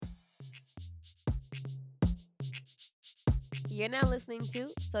You're now listening to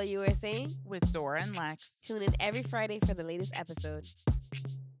So You Were Saying with Dora and Lex. Tune in every Friday for the latest episode.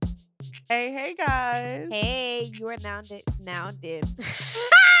 Hey guys. Hey, you are now you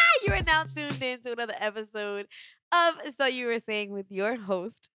are now tuned in to another episode of So You Were Saying with your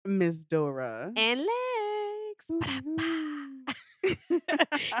host Miss Dora. and Lex.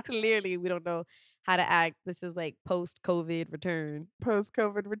 Clearly, we don't know how to act. This is like post-COVID return.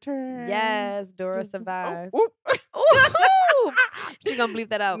 Post-COVID return. Yes, Dora survived. Oh. Ooh. She's gonna bleep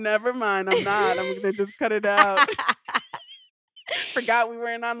that out. Never mind, I'm not. I'm gonna just cut it out. Forgot we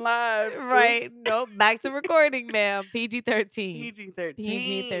weren't on live. Right. Nope. Back to recording, ma'am. PG-13. PG-13.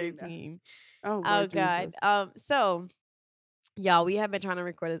 PG-13. Oh, Lord Oh God. Jesus. So y'all, we have been trying to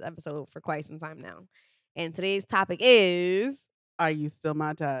record this episode for quite some time now. And today's topic is Are you still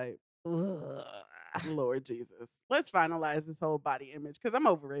my type? ugh. Lord Jesus. Let's finalize this whole body image because I'm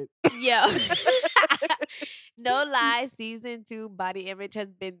over it. Yeah. No lie, season 2 body image has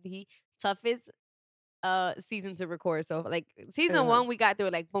been the toughest season to record. So like season 1 we got through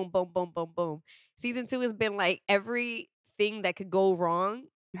it like boom, boom, boom, boom, boom. Season 2 has been like everything that could go wrong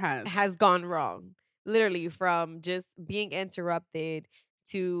has gone wrong. Literally from just being interrupted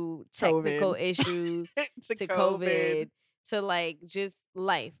to technical issues to COVID to like just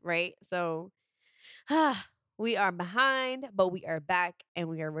life, right? So we are behind, but we are back and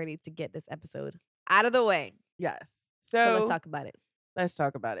we are ready to get this episode out of the way. Yes. So let's talk about it. Let's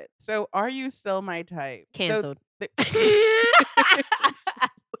talk about it. So are you still my type? Canceled.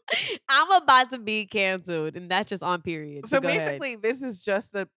 I'm about to be canceled, and that's just on period. So go basically, ahead. this is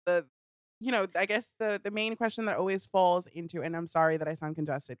just the I guess the main question that always falls into, and I'm sorry that I sound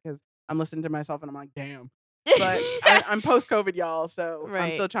congested because I'm listening to myself and I'm like, damn. But I'm post-COVID, y'all, so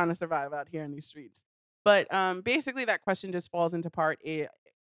I'm still trying to survive out here in these streets. But basically, that question just falls into part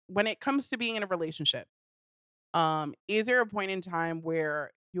when it comes to being in a relationship. Is there a point in time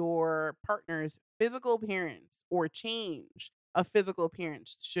where your partner's physical appearance or change of physical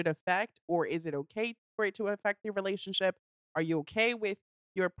appearance should affect, or is it okay for it to affect your relationship? Are you okay with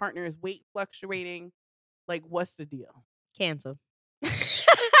your partner's weight fluctuating? Like, what's the deal? Canceled.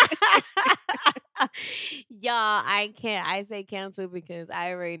 Y'all, I can't. I say cancel because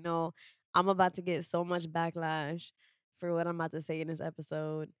I already know I'm about to get so much backlash for what I'm about to say in this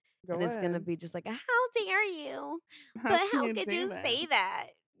episode. It's going to be just like, how dare you? But how could you say that?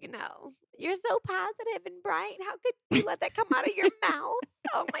 You know, you're so positive and bright. How could you let that come out of your mouth?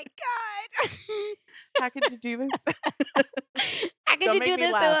 Oh my God. How could you do this? How could you do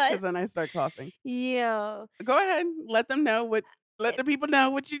this to us? Because then I start coughing. Yeah. Go ahead. Let the people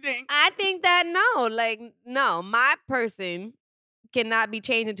know what you think. I think that no, my person cannot be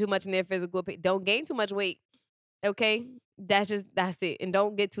changing too much in their physical appearance. Don't gain too much weight. Okay? That's it. And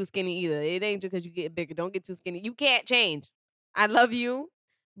don't get too skinny either. It ain't just because you get bigger. Don't get too skinny. You can't change. I love you,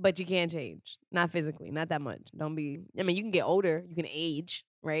 but you can't change. Not physically. Not that much. You can get older. You can age,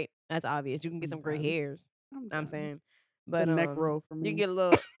 right? That's obvious. You can get some gray hairs. I'm saying. But the neck roll for me. You get a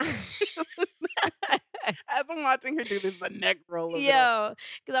little As I'm watching her do this, the neck roll. Yo,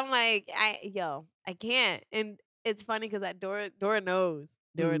 because I'm like, I can't. And it's funny because that Dora knows.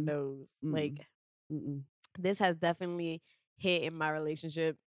 Dora knows. Like, this has definitely hit in my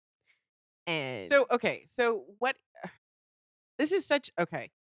relationship. And so what? This is such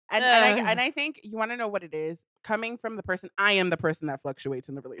okay. And I think you want to know what it is. Coming from the person, I am the person that fluctuates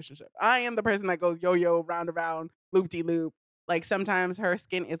in the relationship. I am the person that goes yo-yo, round around, loop-de-loop. Like sometimes her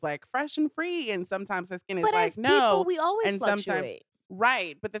skin is like fresh and free, and sometimes her skin is but like as no. People, we always and fluctuate.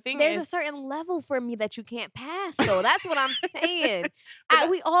 Right, but the thing there's is, a certain level for me that you can't pass. So that's what I'm saying.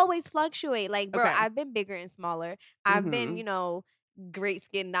 We always fluctuate. Like, bro, I've been bigger and smaller. I've been, great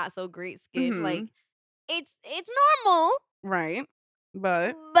skin, not so great skin. Like, it's normal. Right.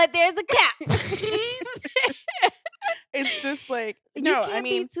 But there's a cap. It's just like you can't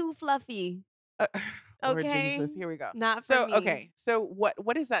be too fluffy. Lord Okay. Jesus, here we go. Not for me. Okay. So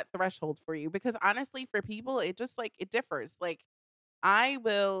what is that threshold for you? Because honestly, for people, it just like it differs. Like I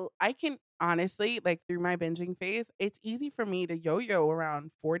can honestly, like through my binging phase, it's easy for me to yo-yo around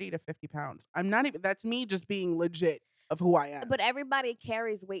 40 to 50 pounds. I'm not even, that's me just being legit of who I am. But everybody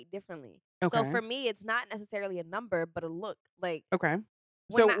carries weight differently. Okay. So for me, it's not necessarily a number, but a look. Like, okay.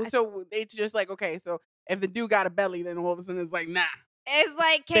 So it's just like, okay, so if the dude got a belly, then all of a sudden it's like, nah. It's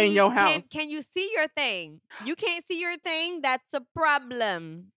like, can you see your thing? You can't see your thing? That's a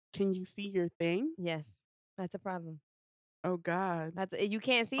problem. Can you see your thing? Yes, that's a problem. Oh God. You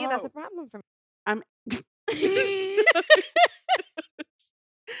can't see it. That's a problem for me.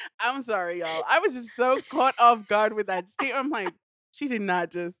 I'm sorry, y'all. I was just so caught off guard with that statement. I'm like, she did not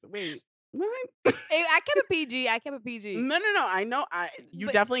just wait. What? I kept a PG. I kept a PG. No. I know. You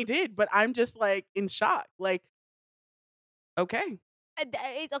But definitely did, but I'm just like in shock. Like, okay.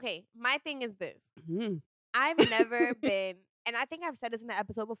 it's okay. My thing is this. Mhm. I've never been, and I think I've said this in an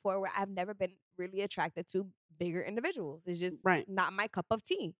episode before, where I've never been really attracted to bigger individuals. It's just Right. not my cup of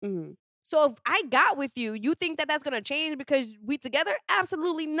tea. Mhm. So if I got with you, you think that that's gonna change because we together?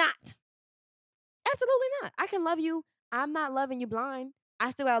 Absolutely not. Absolutely not. I can love you. I'm not loving you blind.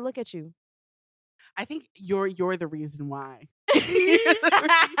 I still gotta look at you. I think you're the reason why.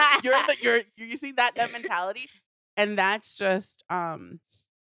 You see that mentality, and that's just and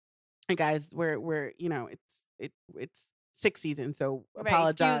guys, we're it's 6 seasons, so Right. Excuse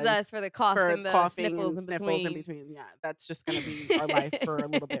apologize us for the coughs for and the coughing sniffles and in sniffles in between. between. Yeah, that's just gonna be our life for a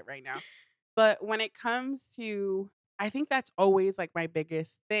little bit right now. But when it comes to, I think that's always like my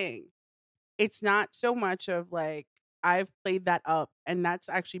biggest thing. It's not so much of like I've played that up, and that's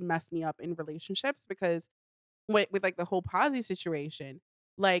actually messed me up in relationships because with like the whole Posy situation,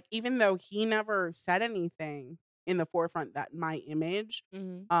 like even though he never said anything in the forefront that my image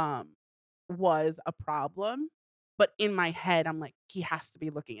Mhm. was a problem, but in my head I'm like he has to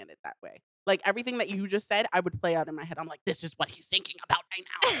be looking at it that way. Like everything that you just said, I would play out in my head. I'm like, this is what he's thinking about right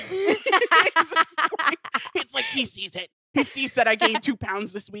now. It's like he sees it. He sees that I gained 2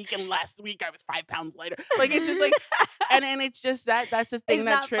 pounds this week, and last week I was 5 pounds lighter. Like it's just like, and it's just that's the thing It's that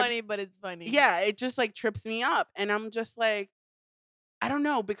not trips. funny, but it's funny. Yeah, it just like trips me up, and I'm just like, I don't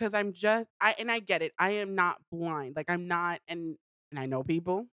know because I get it. I am not blind. Like I'm not, and I know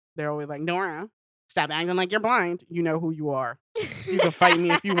people. They're always like, Nora, stop acting like you're blind. You know who you are. You can fight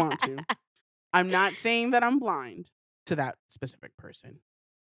me if you want to. I'm not saying that I'm blind to that specific person.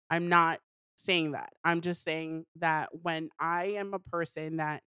 I'm not saying that. I'm just saying that when I am a person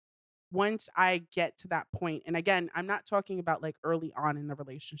that once I get to that point, and again, I'm not talking about like early on in the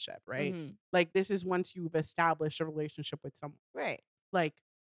relationship, right? Mhm. Like this is once you've established a relationship with someone. Right. Like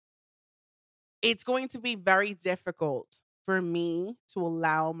it's going to be very difficult for me to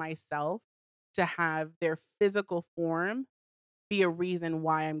allow myself to have their physical form be a reason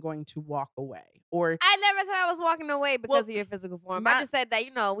why I'm going to walk away. Or I never said I was walking away because of your physical form. I not- just said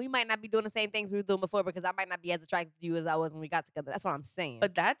that, we might not be doing the same things we were doing before because I might not be as attracted to you as I was when we got together. That's what I'm saying.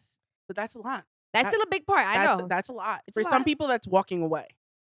 but that's a lot. That's still a big part. I know. That's a lot. It's For a some lot. people, that's walking away.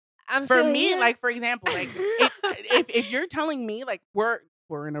 I'm For still me, here. like for example, like if you're telling me like we're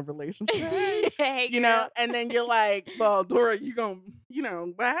in a relationship, Hey, you know, girl. and then you're like, well, Dora, you gonna,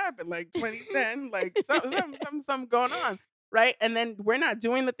 what happened? Like 2010, like something going on, right? And then we're not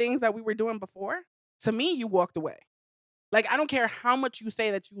doing the things that we were doing before. To me, you walked away. Like I don't care how much you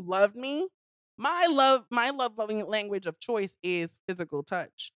say that you love me. My loving language of choice is physical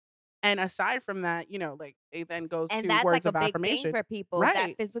touch. And aside from that, like it then goes And to that's words like a of big affirmation. thing for people. Right.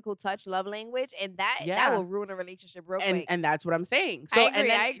 That physical touch, love language, and that Yeah. will ruin a relationship real And quick. and that's what I'm saying. I So agree, and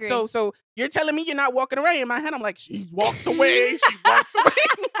then I agree. so you're telling me you're not walking away. In my head, I'm like, she's walked away. She walked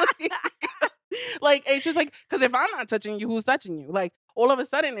away. Like it's just like, because if I'm not touching you, who's touching you? Like all of a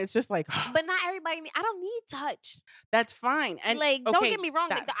sudden, it's just like, But not everybody. I don't need touch. that's fine. And Like, don't okay, get me wrong.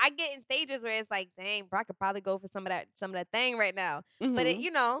 that- I get in stages where it's like, dang, bro, I could probably go for some of that thing right now. But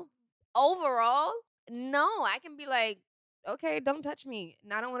Mhm. overall, no, I can be like, okay, don't touch me.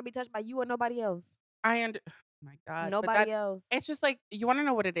 And I don't want to be touched by you or nobody else. oh my God. But Nobody else. it's just like, you want to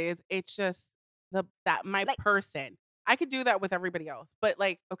know what it is? It's just my Like- person. I could do that with everybody else. But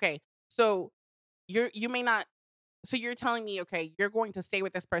like, okay, so you may not. So you're telling me, okay, you're going to stay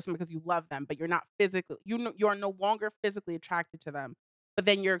with this person because you love them, but you're not physically, you are no longer physically attracted to them, but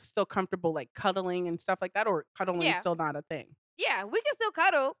then you're still comfortable like cuddling and stuff like that, or cuddling is still not a thing. Yeah, we can still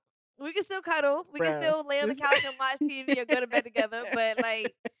cuddle. We can still cuddle. We can Bruh. still lay on the couch and watch TV or go to bed together. But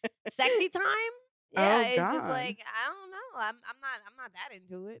like sexy time, yeah, Oh, it's just God. like I don't know. I'm not that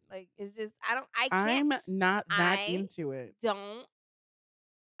into it. Like it's just I can't. I'm not that I into it.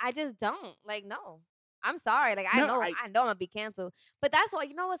 I just don't. Like no. I'm sorry. Like No, I know I'm gonna be canceled. But that's why,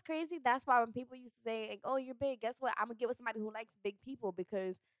 you know what's crazy? That's why when people used to say, like, oh, you're big, guess what? I'm gonna get with somebody who likes big people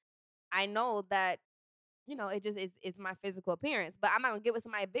because I know that, it just is my physical appearance. But I'm not gonna get with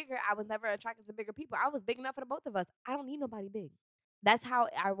somebody bigger. I was never attracted to bigger people. I was big enough for the both of us. I don't need nobody big. That's how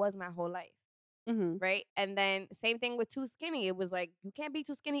I was my whole life. Mhm. Right. And then same thing with too skinny. It was like, you can't be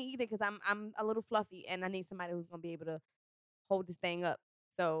too skinny either because I'm a little fluffy and I need somebody who's gonna be able to hold this thing up.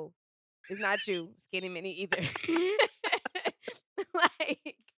 So it's not you, skinny mini either.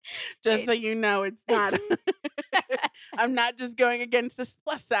 Like, Just so you know, it's not. I'm not just going against this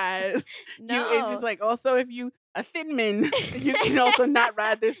plus size. no. It's just like, also if you a thin man, you can also not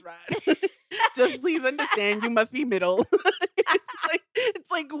ride this ride. Just please understand, you must be middle.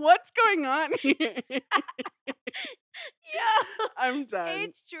 It's like, what's going on here? Yeah, I'm done.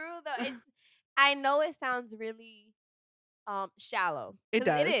 it's true though. I know it sounds really shallow. It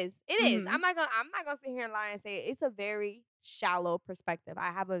does. It is. It is. Mhm. I'm not gonna sit here and lie and say it. It's a very shallow perspective.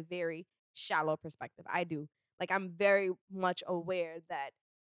 I have a very shallow perspective. I do. Like I'm very much aware that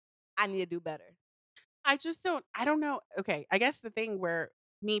I need to do better. I don't know. Okay, I guess the thing where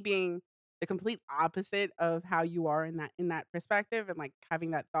me being the complete opposite of how you are in that perspective and like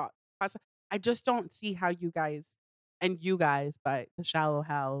having that thought process, I just don't see how you guys, but the shallow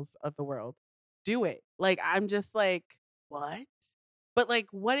hows of the world do it. Like I'm just like, what? But like,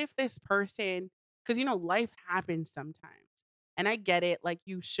 what if this person? Because life happens sometimes, and I get it. Like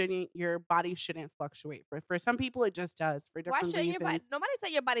your body shouldn't fluctuate. For some people, it just does for Why different shouldn't your body? reasons. Nobody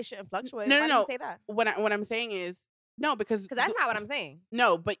said your body shouldn't fluctuate. No, no, Why do you no. say that? What I'm saying is no, because Because that's not what I'm saying.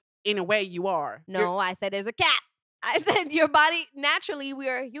 no, but in a way you are. No, I said there's a cap. I said your body, naturally, we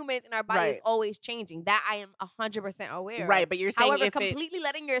are humans and our body is Right. always changing. That I am 100% aware Right, of. but you're saying However, if it completely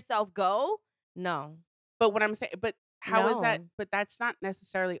letting yourself go, no. but what I'm saying but how is that No. but that's not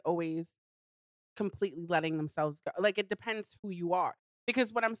necessarily always completely letting themselves go. Like it depends who you are.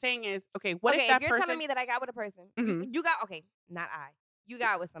 Because what I'm saying is, okay, what if Okay, if that you're person telling me that I got with a person, Mhm. you got, okay, not I. You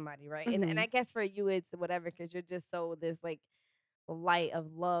got with somebody, right? And Mhm. I guess for you, it's whatever, because you're just so this like light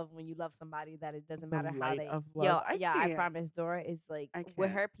of love when you love somebody that it doesn't The matter how light they. of Yo, love. I yeah, I can't. promise. Dora is like I with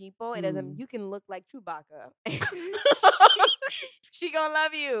can't. her people. It doesn't. Mm. You can look like Chewbacca. she gonna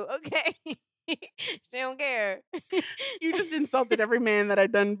love you, okay? She don't care. You just insulted every man that I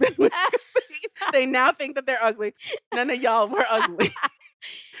done been with. They now think that they're ugly. None of y'all were ugly.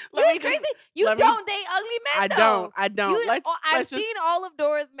 You're crazy. You let me- don't date ugly men. I don't. I've Let's just seen all of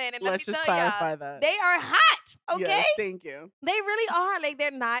Dora's men, and let me let's just tell clarify y'all, that. they are hot. Okay, Yes, thank you. they really are. Like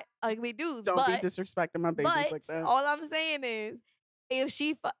they're not ugly dudes. Don't be but disrespecting my babies but like that. all I'm saying is, if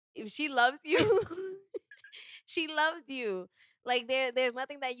she loves you, she loves you. Like there's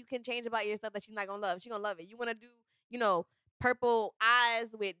nothing that you can change about yourself that she's not gonna love. She gonna love it. You wanna do, purple eyes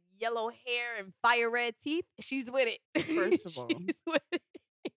with yellow hair and fire red teeth? She's with it. First of all, she's with it.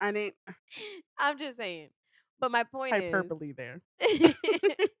 I didn't I'm just saying. But my point is, hyperbole there.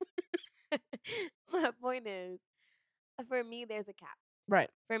 my point is, for me, there's a cap. Right.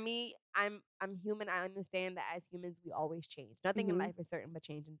 For me, I'm human. I understand that as humans, we always change. Nothing in Mhm. life is certain but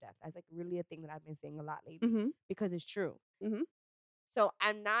change and death. That's like really a thing that I've been saying a lot lately Mhm. because it's true. Mhm. So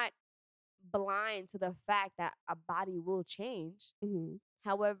I'm not blind to the fact that a body will change. Mhm.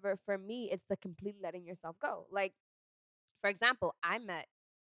 However, for me, it's the complete letting yourself go. Like, for example,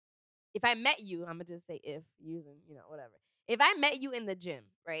 if I met you, I'm gonna just say if using, whatever. If I met you in the gym,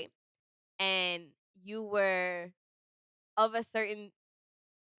 right? And you were of a certain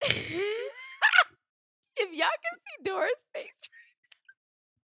if y'all can see Dora's face.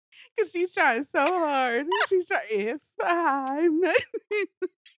 Cause she's trying so hard. She's trying. If I'm,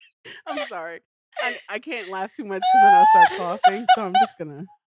 I'm sorry. I can't laugh too much because then I'll start coughing. So I'm just gonna,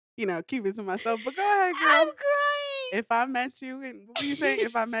 keep it to myself. But go ahead, girl. I'm crying. If I met you in, what were you saying?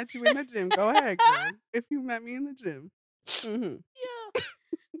 If I met you in the gym, go ahead, girl. If you met me in the gym. Mm-hmm. Yeah.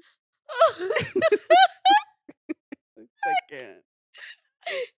 I can't.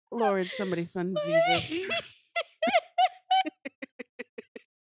 Lord, somebody send Jesus.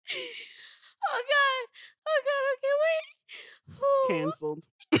 Oh God. Okay, wait. Canceled.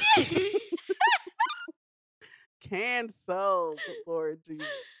 Canceled, Lord Jesus.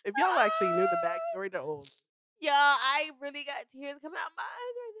 If y'all actually knew the backstory to old. Y'all, I really got tears coming out my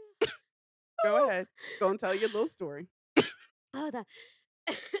eyes right now. Go ahead. Go and tell your little story. Oh, that.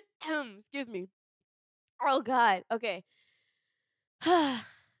 Excuse me. Oh God. Okay.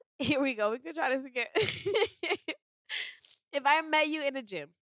 Here we go. We can try this again. If I met you in a gym,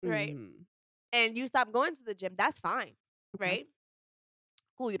 right, Mhm. and you stop going to the gym, that's fine, Okay. right?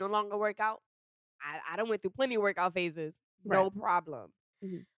 Cool. You no longer work out. I done went through plenty of workout phases. Right. No problem.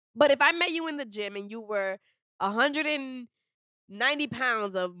 Mhm. But if I met you in the gym and you were 190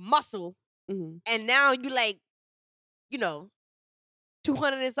 pounds of muscle, Mhm. and now you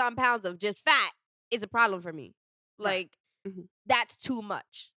 200 and some pounds of just fat, is a problem for me. Right. Like, Mhm. that's too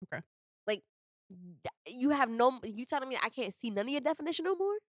much. Okay. Like, you telling me I can't see none of your definition no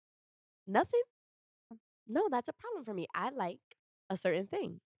more? Nothing? No, that's a problem for me. I like a certain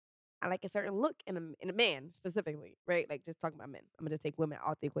thing. I like a certain look in a man specifically, right? Like just talking about men. I'm gonna take women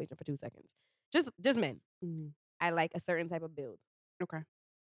out the equation for 2 seconds. Just men. Mhm. I like a certain type of build. Okay.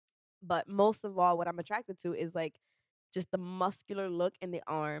 But most of all, what I'm attracted to is like just the muscular look in the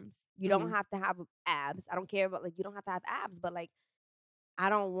arms. You don't Mhm. have to have abs. I don't care about you don't have to have abs, but like I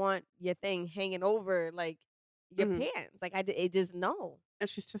don't want your thing hanging over like your pants. Like it just no. And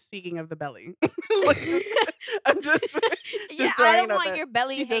she's just speaking of the belly. Like, I'm just yeah, I don't want your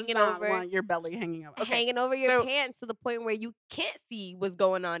belly she hanging does not over. want your belly hanging over. Okay. Hanging over your pants to the point where you can't see what's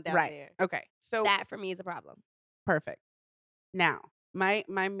going on down there. Okay. So that for me is a problem. Perfect. Now, my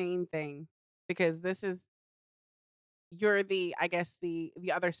main thing, because this is you're the I guess the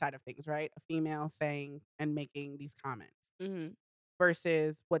other side of things, right? A female saying and making these comments. Mm-hmm.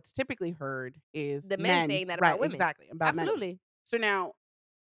 Versus what's typically heard is the men saying that about women. Exactly. About Absolutely. Men. So now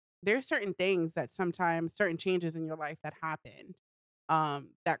there's certain things that sometimes certain changes in your life that happened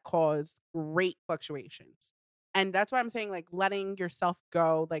that cause great fluctuations. And that's why I'm saying like letting yourself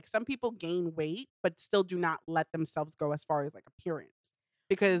go. Like some people gain weight, but still do not let themselves go as far as like appearance.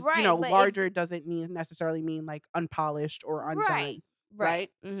 Because, larger doesn't necessarily mean like unpolished or undone.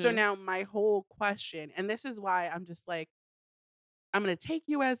 Right. Mm-hmm. So now my whole question, and this is why I'm just like, I'm going to take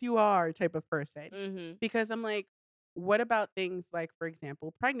you as you are type of person. Mm-hmm. Because I'm like, what about things like, for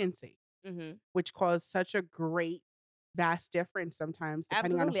example, pregnancy, which cause such a great, vast difference sometimes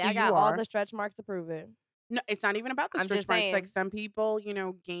depending on who you are. Absolutely. I got all the stretch marks to prove it. No, it's not even about the stretch marks. Saying. Like some people,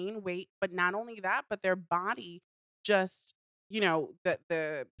 gain weight, but not only that, but their body just,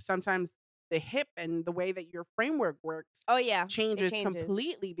 the sometimes the hip and the way that your framework works changes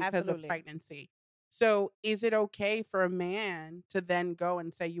completely because of pregnancy. So is it okay for a man to then go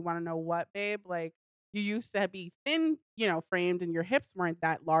and say, you want to know what, babe? Like you used to be thin, framed and your hips weren't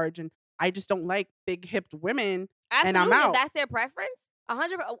that large. And I just don't like big hipped women. Absolutely. And I'm out. That's their preference.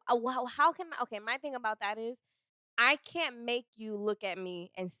 100%. How can okay? My thing about that is I can't make you look at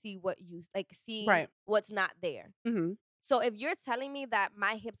me and see what you see what's not there. Mm-hmm. So if you're telling me that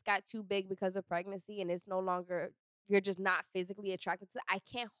my hips got too big because of pregnancy and it's no longer you're just not physically attracted to it, I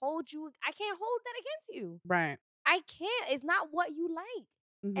can't hold that against you. Right. I can't. It's not what you like.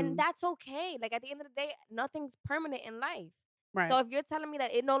 Mm-hmm. And that's okay. Like at the end of the day, nothing's permanent in life. Right. So if you're telling me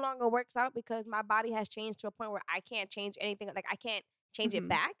that it no longer works out because my body has changed to a point where I can't change anything, like I can't change it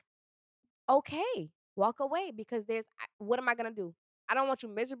back, okay, walk away because what am I going to do? I don't want you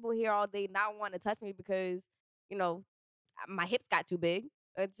miserable here all day not wanting to touch me because, my hips got too big.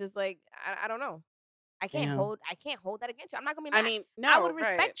 It's just like, I don't know. I can't hold that against you. I'm not going to be mad. I mean, no, I would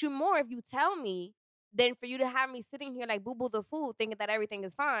respect you more if you tell me than for you to have me sitting here like boo-boo the fool thinking that everything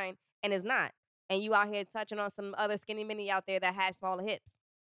is fine and it's not. And you out here touching on some other skinny mini out there that has smaller hips.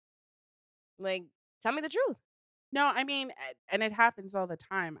 Like, tell me the truth. No, I mean, and it happens all the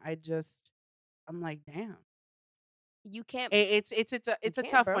time. I'm like, damn. You can't. It's a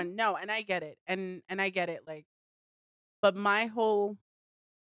tough one. No, and I get it. And I get it. Like, but my whole,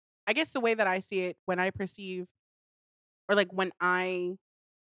 I guess the way that I see it when I perceive, or like when I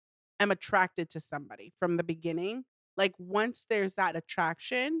am attracted to somebody from the beginning, like once there's that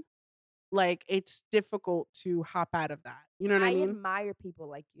attraction, like it's difficult to hop out of that. You know what I mean? I admire people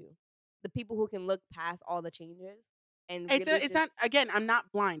like you, the people who can look past all the changes. And it's not, again, I'm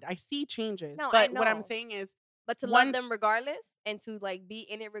not blind. I see changes. No, but I know. What I'm saying is, but to love them regardless and to like be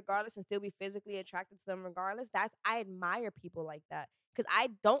in it regardless and still be physically attracted to them regardless, I admire people like that. Because I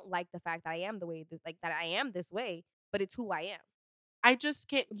don't like the fact that I am that I am this way, but it's who I am. I just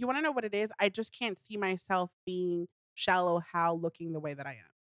can't, you want to know what it is? I just can't see myself being shallow Hal looking the way that I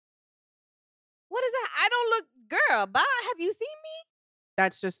am. What is that? I don't look, girl, bye. Have you seen me?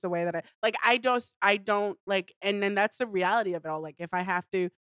 That's just the way that I don't like, and then that's the reality of it all. Like if I have to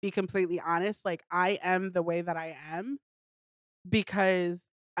be completely honest, like I am the way that I am because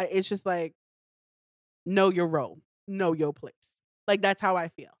it's just like, know your role, know your place. Like that's how I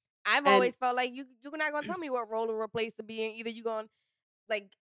feel. I've always felt like you're not gonna tell me what role or place to be in. Either you going like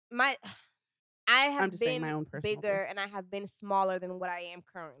I have been my own bigger and I have been smaller than what I am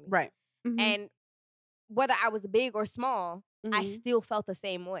currently. Right. Mm-hmm. And whether I was big or small, I still felt the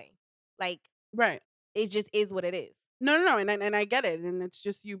same way. Like, right. It just is what it is. No. And I get it. And it's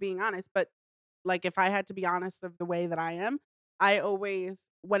just you being honest. But like, if I had to be honest of the way that I am, I always,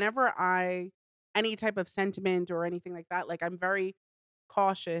 whenever any type of sentiment or anything like that, like I'm very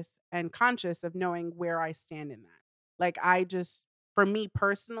cautious and conscious of knowing where I stand in that. Like for me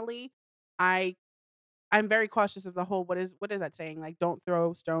personally, I'm very cautious of the whole, what is that saying? Like, don't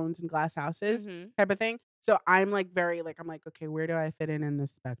throw stones in glass houses type of thing. So I'm like I'm like, okay, where do I fit in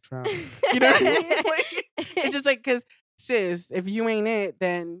this spectrum? You know what I mean? Like, it's just like, cause sis, if you ain't it,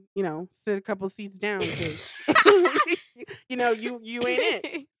 then, sit a couple seats down. You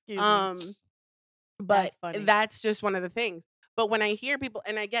ain't it. But that's just one of the things. But when I hear people,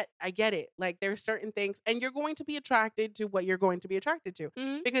 and I get it, like there's certain things, and you're going to be attracted to what you're going to be attracted to.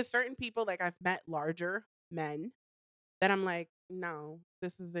 Because certain people, like I've met larger men that I'm like, no,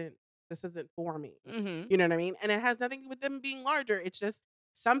 this isn't This isn't for me. Mm-hmm. You know what I mean? And it has nothing to do with them being larger. It's just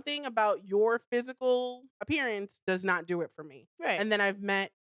something about your physical appearance does not do it for me. Right. And then I've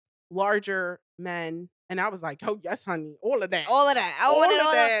met larger men, and I was like, oh yes, honey, all of that. All of that. I wanted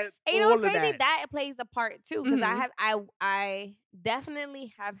all that. And you know what's all of crazy? that. That plays a part too, because Mhm. I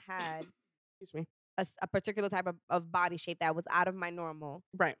definitely have had Excuse me. a particular type of body shape that was out of my normal.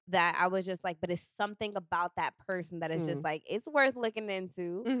 Right. That I was just like, but it's something about that person that is just like, it's worth looking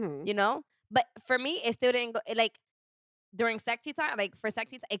into, Mhm. you know? But for me, it still didn't go, like, during sexy time, like, for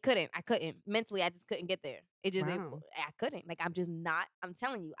sexy time, I couldn't. Mentally, I just couldn't get there. Wow. I couldn't. Like, I'm just not, I'm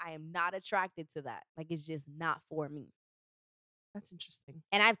telling you, I am not attracted to that. Like, it's just not for me. That's interesting.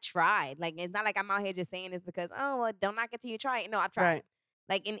 And I've tried. Like, it's not like I'm out here just saying this because, oh, well, don't knock it till you try it. No, I've tried. Right.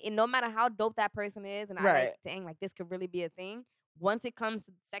 Like, and no matter how dope that person is, and I Right. like, dang, like, this could really be a thing. Once it comes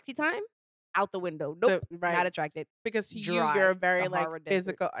to sexy time, out the window. Nope, So, right. not attracted. Because to Dry. you, you're very like Sahara desert.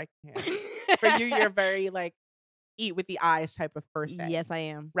 physical. I can't. For you, you're very like eat with the eyes type of person. Yes, I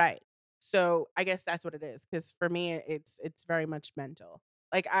am. Right. So I guess that's what it is. Because for me, it's very much mental.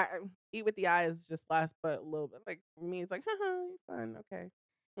 Like I eat with the eyes just lasts but a little bit. Like for me, it's like, haha, you're fun, okay.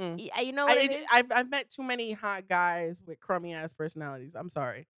 Yeah, you know what it is? I've met too many hot guys with crummy ass personalities. I'm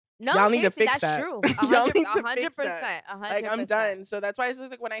sorry. No, y'all need to seriously, fix that's that. true. Y'all need to 100%. fix that. 100%. Like I'm done. So that's why it's just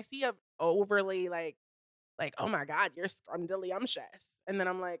like when I see a overly like, oh my God, you're scrumdiddlyumptious. And then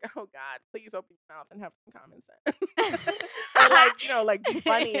I'm like, oh God, please open your mouth and have some common sense. Or like, like be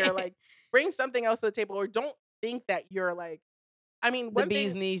funny or like bring something else to the table or don't think that you're like, I mean, the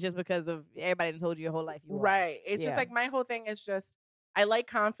bee's knees just because of everybody told you your whole life you are. Right. It's just like my whole thing is just, I like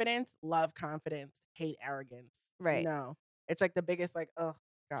confidence, love confidence, hate arrogance. Right. No. It's like the biggest like, oh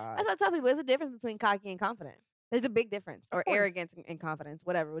God. That's what I tell people. There's a difference between cocky and confident. There's a big difference. Or course. Arrogance and confidence,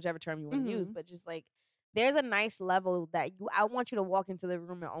 whichever term you want to use. But just like, there's a nice level that I want you to walk into the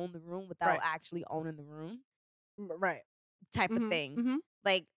room and own the room without actually owning the room. Right. Type of thing. Mm-hmm.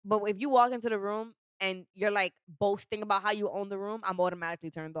 Like, but if you walk into the room and you're like boasting about how you own the room, I'm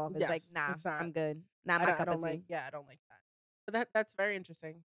automatically turned off. It's like, nah, I'm good. Not my cup of tea. I don't like that. But that's very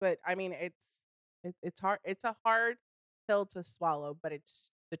interesting. But I mean, it's hard. It's a hard pill to swallow, but it's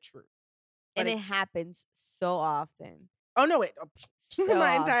the truth. But it happens so often. Oh no, so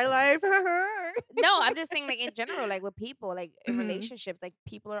my entire life. No, I'm just saying, like in general, like with people, like in relationships, like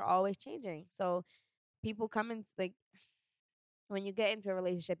people are always changing. So people come in, like when you get into a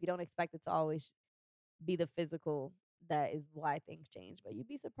relationship, you don't expect it to always be the physical that is why things change. But you'd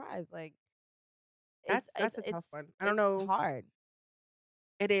be surprised. Like that's a tough one. I don't know. It's hard.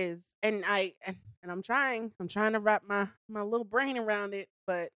 It is, and I'm trying to wrap my little brain around it,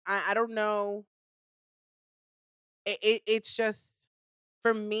 but I don't know. It's just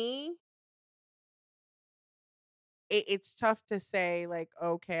for me. It's tough to say like,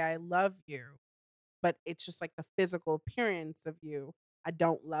 okay, I love you, but it's just like the physical appearance of you I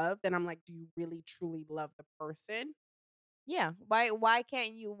don't love. Then I'm like, do you really truly love the person? Yeah. Why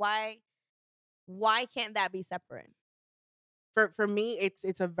can't you? Why can't that be separate? For me,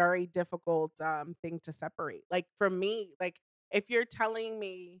 it's a very difficult thing to separate. Like for me, like if you're telling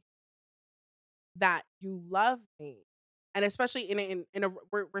me that you love me, and especially in a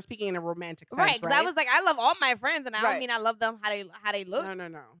we're speaking in a romantic sense, right? Because I was like, I love all my friends, and I don't mean I love them how they look.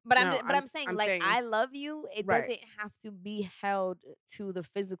 No. But I'm saying like I love you. It doesn't have to be held to the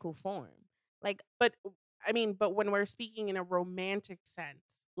physical form. Like, but I mean, but when we're speaking in a romantic sense,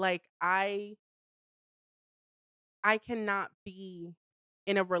 like I cannot be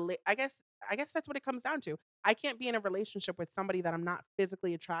in a I guess that's what it comes down to. I can't be in a relationship with somebody that I'm not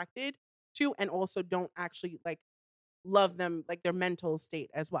physically attracted to and also don't actually like love them, like their mental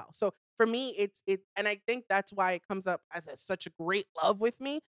state as well. So for me, it's and I think that's why it comes up as such a great love with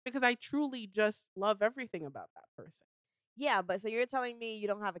me, because I truly just love everything about that person. Yeah, but so you're telling me you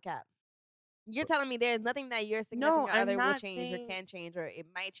don't have a cap. You're telling me there's nothing that your significant other will change or can change or it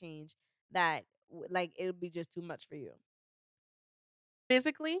might change that like it'll be just too much for you.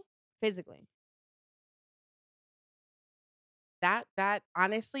 Physically? That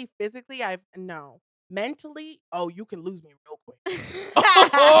honestly, physically, no. Mentally, oh, you can lose me real quick.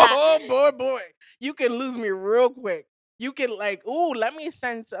 oh boy. You can lose me real quick. You can like, ooh, let me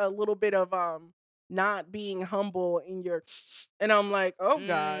sense a little bit of not being humble in your, and I'm like, oh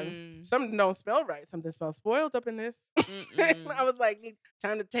God, something don't smell right. Something smells spoiled up in this. I was like,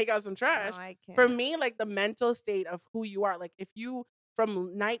 time to take out some trash. No, for me, like the mental state of who you are, like if you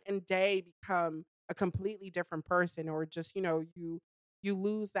from night and day become a completely different person, or just you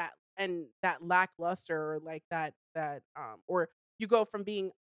lose that and that lackluster, or like that or you go from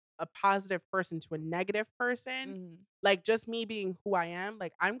being a positive person to a negative person, like just me being who I am,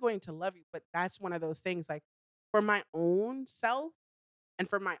 like I'm going to love you. But that's one of those things, like for my own self and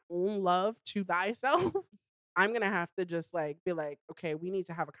for my own love to thyself, I'm gonna have to just like be like, okay, we need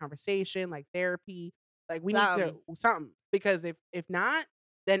to have a conversation, like therapy, like we need to something. Because if not,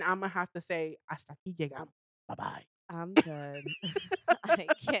 then I'm gonna have to say, hasta aquí llegamos. Bye bye. I'm done. I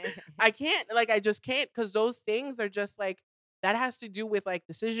can't. I can't, like, I just can't, because those things are just like, that has to do with like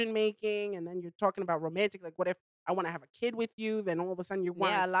decision making. And then you're talking about romantic, like, what if I want to have a kid with you? Then all of a sudden you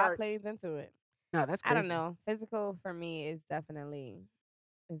want Yeah, to a lot start. plays into it. No, that's I don't crazy. know. Physical for me is definitely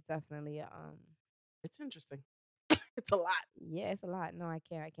It's interesting. It's a lot. yeah, it's a lot. No, I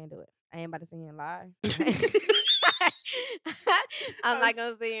can't do it. I ain't about to sit here and lie. I'm not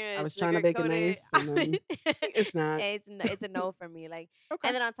gonna sit here and I was trying to make it nice, and then it's not. It's a no for me. Like, Okay.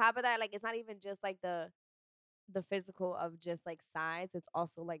 and then on top of that, like, it's not even just like the physical of just like size. It's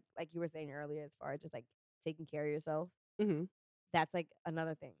also like you were saying earlier, as far as just like taking care of yourself. Mm-hmm. That's like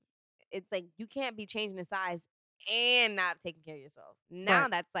another thing. It's like you can't be changing the size and not taking care of yourself. Now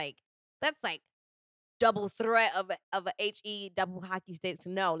Right. that's like double threat of a HE double hockey stick to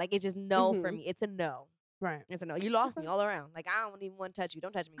no. Like, it's just no for me. It's a no. Right. It's a no. You lost me all around. Like, I don't even want to touch you.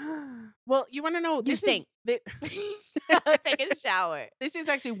 Don't touch me. Well, you want to know? You stink. Taking a shower. This is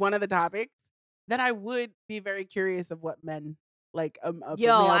actually one of the topics that I would be very curious of what men like.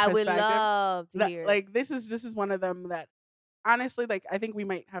 Yo, I would love to hear. Like, this is one of them that honestly, like, I think we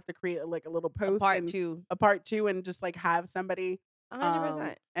might have to create like a little post, a part two, and just like have somebody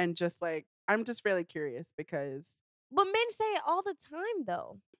 100%. And just like, I'm just really curious because. But men say it all the time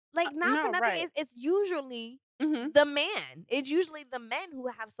though. Like, not for nothing. Right. It's usually the man. It's usually the men who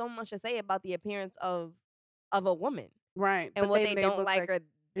have so much to say about the appearance of a woman. Right. And what they don't like, or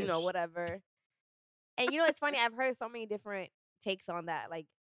you know, whatever. And you know, it's funny. I've heard so many different takes on that. Like,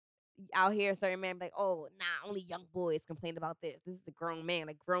 out here, certain men be like, "Oh, nah, only young boys complain about this. This is a grown man.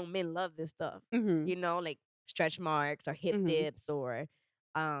 Like, grown men love this stuff. You know, like stretch marks or hip dips or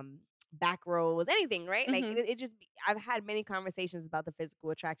back rolls, anything, right? Like, it just. I've had many conversations about the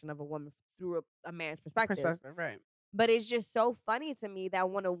physical attraction of a woman through a man's perspective. Right. But it's just so funny to me that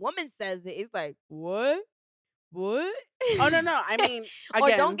when a woman says it, it's like, what? What? Oh, no. I mean, again,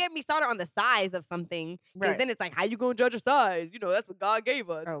 or don't get me started on the size of something, because then it's like, how you gonna judge a size? You know, that's what God gave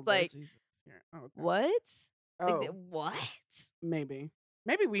us. Oh, it's like, Jesus. Yeah. Oh, what? Oh, like, what? Maybe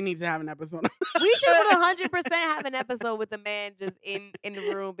we need to have an episode. We should 100% have an episode with a man just in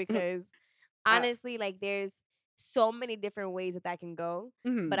the room, because honestly, like, there's so many different ways that can go.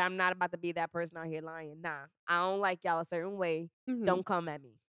 But I'm not about to be that person out here lying. Nah, I don't like y'all a certain way. Don't come at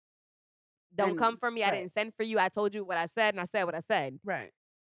me. Don't come for me. I didn't send for you. I told you what I said, and I said what I said. Right.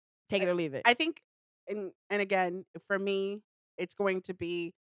 Take it or leave it. I think, and again, for me, it's going to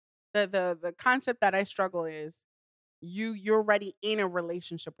be the concept that I struggle is you're already in a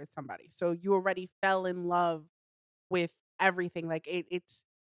relationship with somebody, so you already fell in love with everything. Like, it's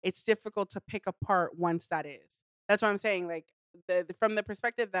difficult to pick apart once that is. That's what I'm saying. Like, from the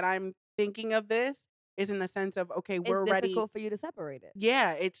perspective that I'm thinking of this is in the sense of, okay, we're it's ready. difficult for you to separate it.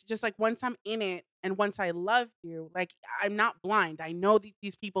 Yeah, it's just like once I'm in it and once I love you, like, I'm not blind. I know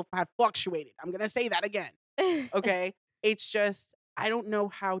these people have fluctuated. I'm gonna say that again. Okay, it's just I don't know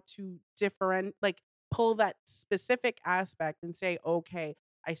how to pull that specific aspect and say, okay,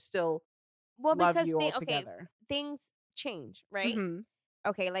 I still love you all together. Things change, right?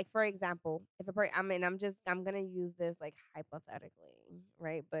 Okay, like, for example, if I'm gonna use this like hypothetically,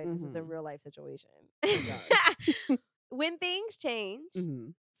 right? But this is a real life situation. When things change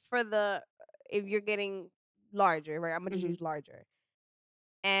if you're getting larger, right? I'm gonna just use larger.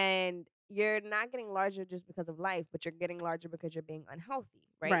 And you're not getting larger just because of life, but you're getting larger because you're being unhealthy,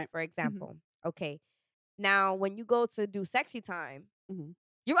 right? For example. Okay. Now, when you go to do sexy time,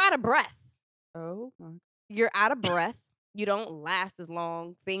 you're out of breath. Oh my. You're out of breath. You don't last as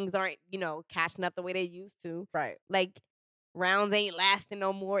long. Things aren't, catching up the way they used to. Right. Like, rounds ain't lasting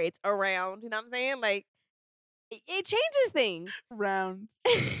no more. It's around. You know what I'm saying? Like, it changes things. Rounds.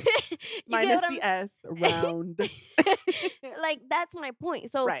 Minus the S. Round. Like, that's my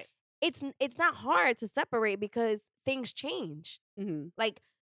point. So it's not hard to separate because things change. Like,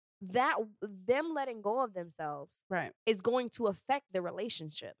 that them letting go of themselves is going to affect the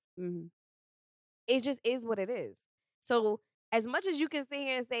relationship. It just is what it is. So as much as you can sit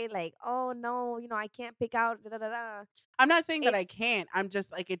here and say, like, oh no, I can't pick out I'm not saying that I can't. I'm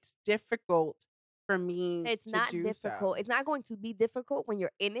just like, it's difficult for me. It's not difficult. It's not going to be difficult when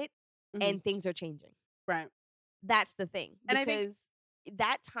you're in it and things are changing. Right. That's the thing. And because I think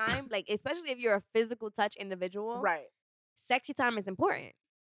that time, like, especially if you're a physical touch individual, right, sexy time is important.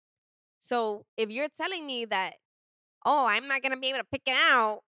 So if you're telling me that, oh, I'm not gonna be able to pick it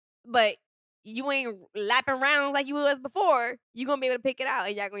out, but you ain't lapping around like you was before, you gonna be able to pick it out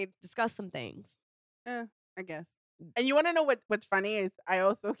and y'all gonna discuss some things. I guess. And you want to know what's funny is I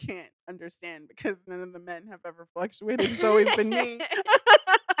also can't understand because none of the men have ever fluctuated. It's always been me.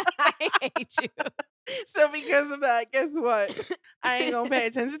 I hate you. So because of that, guess what? I ain't gonna pay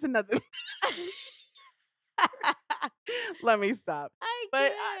attention to nothing. Let me stop.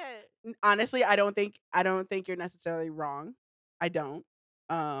 But honestly, I don't think you're necessarily wrong. I don't.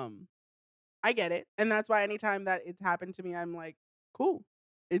 I get it, and that's why anytime that it's happened to me, I'm like, cool.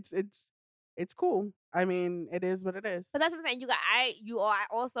 It's cool. I mean, it is what it is. But that's what I'm saying. I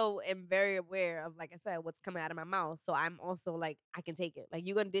also am very aware of, like I said, what's coming out of my mouth. So I'm also like, I can take it. Like,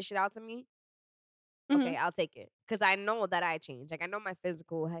 you gonna dish it out to me? Okay, I'll take it. Because I know that I changed. Like, I know my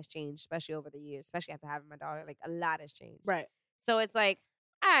physical has changed, especially over the years, especially after having my daughter. Like, a lot has changed. Right. So it's like,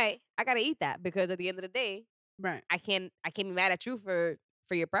 all right, I gotta eat that because at the end of the day, right, I can't be mad at you for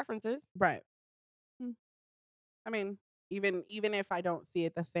your preferences. right. I mean, even if I don't see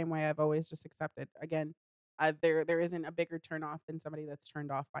it the same way, I've always just accepted. Again, there isn't a bigger turn off than somebody that's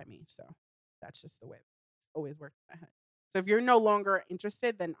turned off by me. So that's just the way it's always worked in my head. So if you're no longer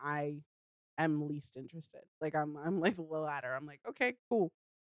interested, then I am least interested. Like I'm like the latter. I'm like, okay, cool.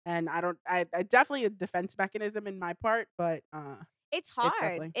 And I definitely a defense mechanism in my part, but it's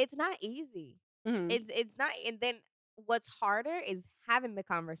hard. It's not easy. Mhm. It's not. And then what's harder is having the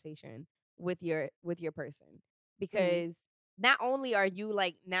conversation with your person because not only are you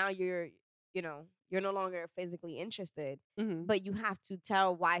like now you're you're no longer physically interested, but you have to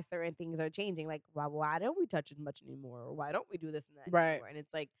tell why certain things are changing. Like why don't we touch as much anymore, or why don't we do this and that anymore? And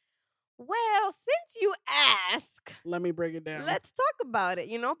it's like, well, since you ask, let me break it down. Let's talk about it,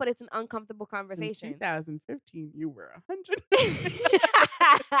 but it's an uncomfortable conversation. In 2015, you were 100.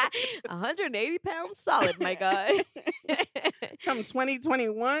 180 pounds solid, my guy. Come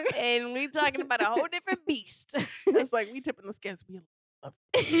 2021. And we talking about a whole different beast. It's like we tipping the scales. We love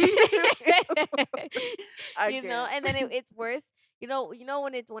and then it's worse. You know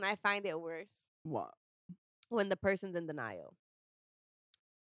when I find it worse? What? When the person's in denial.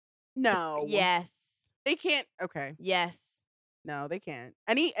 No. Yes. They can't. Okay. Yes. No, they can't.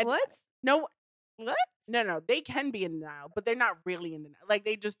 What? No. What? No. They can be in denial, but they're not really in denial. Like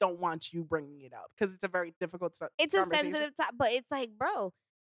they just don't want you bringing it up because it's a very difficult. It's a sensitive topic, but it's like, bro,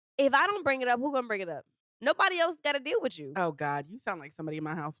 if I don't bring it up, who gonna bring it up? Nobody else got to deal with you. Oh God, you sound like somebody in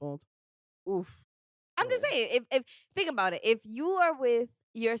my household. Oof. I'm just saying, if think about it, if you're with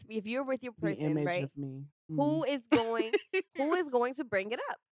your person, the image right? Of me. Who is going to bring it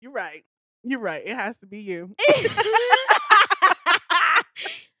up? You're right. It has to be you.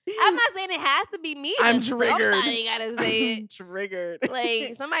 I'm not saying it has to be me. I'm triggered. Somebody gotta say it. Triggered.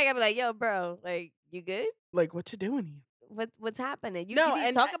 Like somebody gotta be like, "Yo, bro, like you good? Like what you doing here? What's happening? You no, need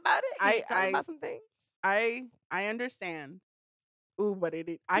and to talk about it. You need to talk about some things. I understand. Ooh, but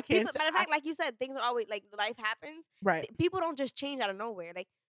I can't. Matter of fact, like you said, things are always like life happens. Right. People don't just change out of nowhere. Like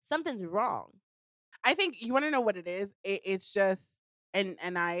something's wrong. I think you want to know what it is. It's just, and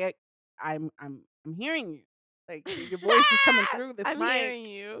I'm hearing you. Like your voice is coming through this mic. I'm hearing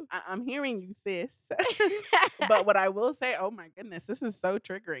you. I'm hearing you, sis. But what I will say, oh my goodness, this is so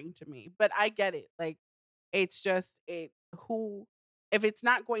triggering to me. But I get it. Like it's just if it's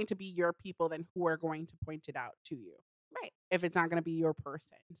not going to be your people, then who are going to point it out to you? Right. If it's not going to be your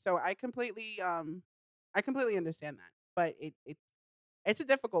person. So I completely understand that. But it's a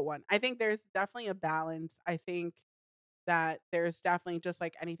difficult one. I think there's definitely a balance. I think that there's definitely, just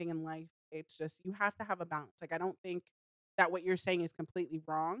like anything in life, it's just you have to have a balance. Like I don't think that what you're saying is completely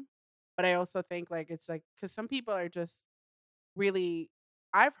wrong, but I also think like it's like because some people are just really.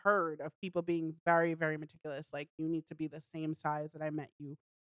 I've heard of people being very, very meticulous. Like you need to be the same size that I met you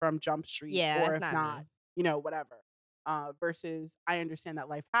from Jump Street, or if not, whatever. Versus I understand that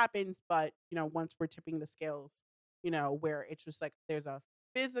life happens, but once we're tipping the scales, where it's just like there's a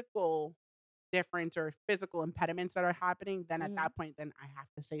physical difference or physical impediments that are happening, then at that point, then I have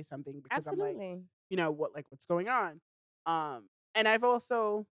to say something because Absolutely. I'm like, what's going on? And I've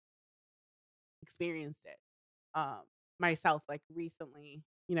also experienced it myself, like recently,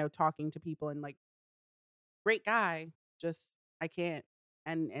 talking to people and like, great guy, just I can't,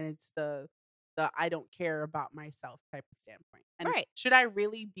 and it's the I don't care about myself type of standpoint. And right. Should I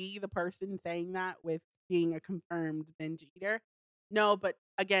really be the person saying that with being a confirmed binge eater? No, but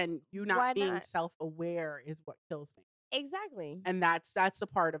again, you not being self-aware is what kills me. Exactly. And that's a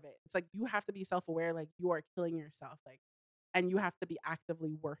part of it. It's like you have to be self-aware, like you are killing yourself, like, and you have to be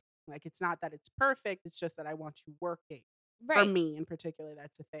actively working. Like it's not that it's perfect, it's just that I want you working. For me in particular,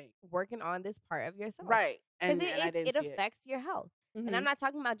 that's a thing. Working on this part of yourself. Right. Because it affects your health. Mm-hmm. And I'm not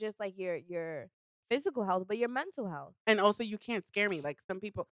talking about just like your physical health, but your mental health. And also, you can't scare me. Like some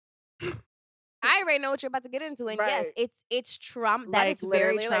people. I already know what you're about to get into. And yes, it's trauma. That like, is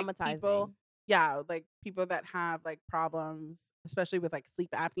very traumatizing. Like people, like people that have like problems, especially with like sleep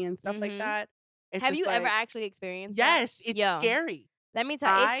apnea and stuff like that. Have you ever actually experienced Yes, that? it's scary. Let me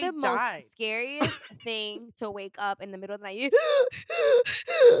tell you, it's the most scariest thing to wake up in the middle of the night.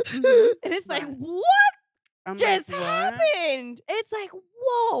 And it's like, what just happened? It's like,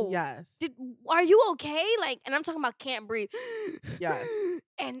 whoa. Yes. Are you okay? Like, and I'm talking about can't breathe. Yes.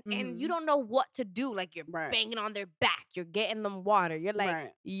 And you don't know what to do. Like, you're banging on their back. You're getting them water. You're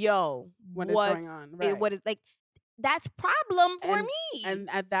like, yo, what's going on? What is, like, that's problem for me. And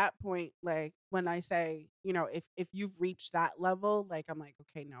at that point, like when I say, you know, if you've reached that level, like I'm like,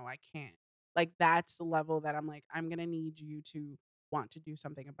 okay, no, I can't. Like that's the level that I'm like, I'm gonna need you to want to do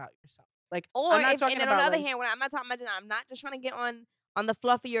something about yourself. Like, or I'm not talking about, on the other hand, when I'm not talking about, I'm not just trying to get on the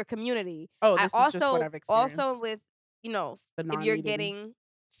fluff of your community. Oh, this is just what I've experienced. Also with, you know, if you're getting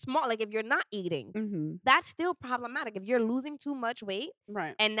small, like if you're not eating, that's still problematic. If you're losing too much weight,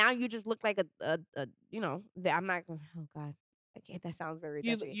 and now you just look like a you know, I'm not. Oh God, okay, that sounds very.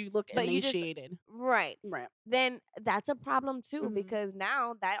 You look emaciated, right? Then that's a problem too, because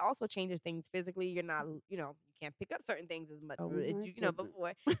now that also changes things physically. You're not, you know, you can't pick up certain things as much as you know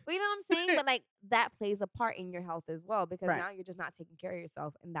before. But you know what I'm saying? But like that plays a part in your health as well, because now you're just not taking care of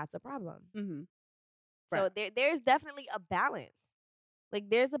yourself, and that's a problem. So there's definitely a balance. Like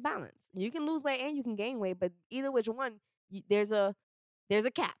there's a balance. You can lose weight and you can gain weight, but either which one, there's a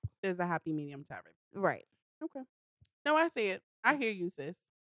cap. There's a happy medium to everything. Right. Okay. No, I see it. I hear you, sis.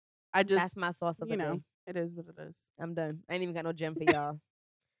 That's my sauce of the day. It is what it is. I'm done. I ain't even got no gem for y'all.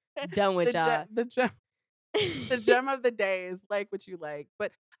 Done with y'all. The gem of the day is like what you like.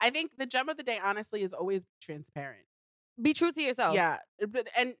 But I think the gem of the day, honestly, is always transparent. Be true to yourself. Yeah.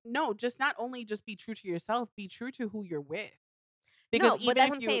 And no, just not only just be true to yourself, be true to who you're with. Because but that's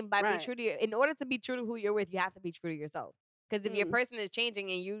what I'm saying. By being true to in order to be true to who you're with, you have to be true to yourself. Because if your person is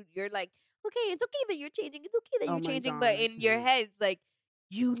changing and you're like, okay, it's okay that you're changing. It's okay that you're changing. But in your head, it's like,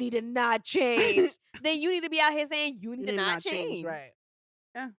 you need to not change. Then you need to be out here saying you need to not change. Right.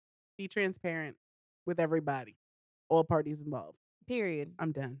 Yeah. Be transparent with everybody. All parties involved. Period.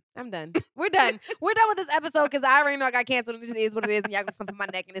 I'm done. We're done. We're done with this episode because I already know I got canceled. And it just is what it is. And y'all gonna come for my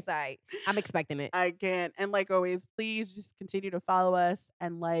neck and it's all right. I'm expecting it. I can. And like always, please just continue to follow us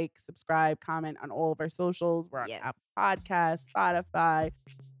and like, subscribe, comment on all of our socials. We're on Apple Podcasts, Spotify,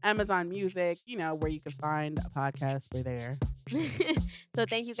 Amazon Music, you know, where you can find a podcast. We're there. So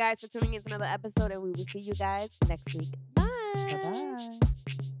thank you guys for tuning in to another episode, and we will see you guys next week. Bye. Bye-bye.